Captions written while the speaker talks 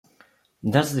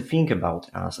That's the thing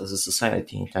about us as a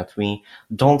society, that we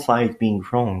don't like being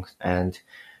wrong, and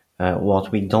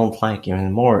what we don't like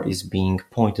even more is being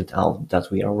pointed out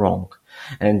that we are wrong.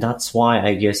 And that's why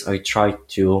I guess I try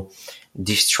to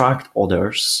distract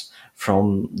others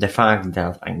from the fact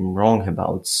that I'm wrong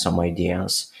about some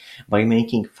ideas by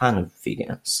making fun of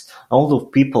vegans. A lot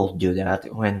of people do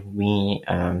that when we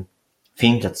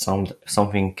think that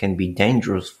something can be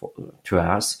dangerous to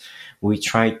us. We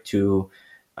try to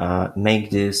make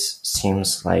this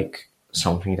seems like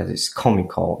something that is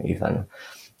comical even.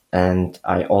 And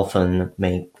I often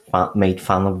made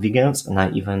fun of vegans, and I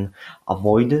even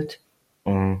avoided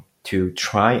to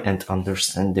try and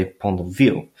understand their point of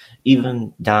view,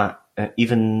 even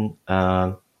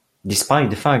despite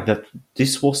the fact that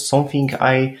this was something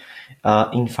I,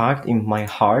 in fact, in my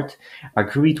heart,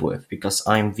 agreed with, because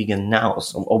I'm vegan now.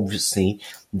 So obviously,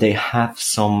 they have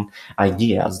some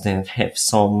ideas, they have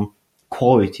some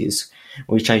qualities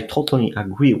which I totally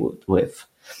agree with.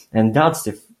 And that's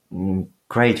the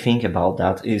great thing about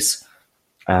that is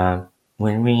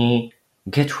when we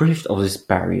get rid of this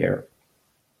barrier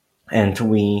and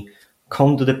we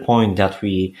come to the point that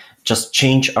we just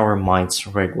change our minds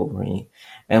regularly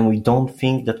and we don't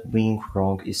think that being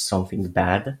wrong is something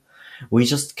bad. We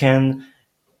just can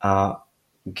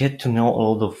get to know a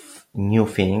lot of new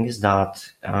things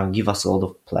that give us a lot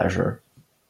of pleasure.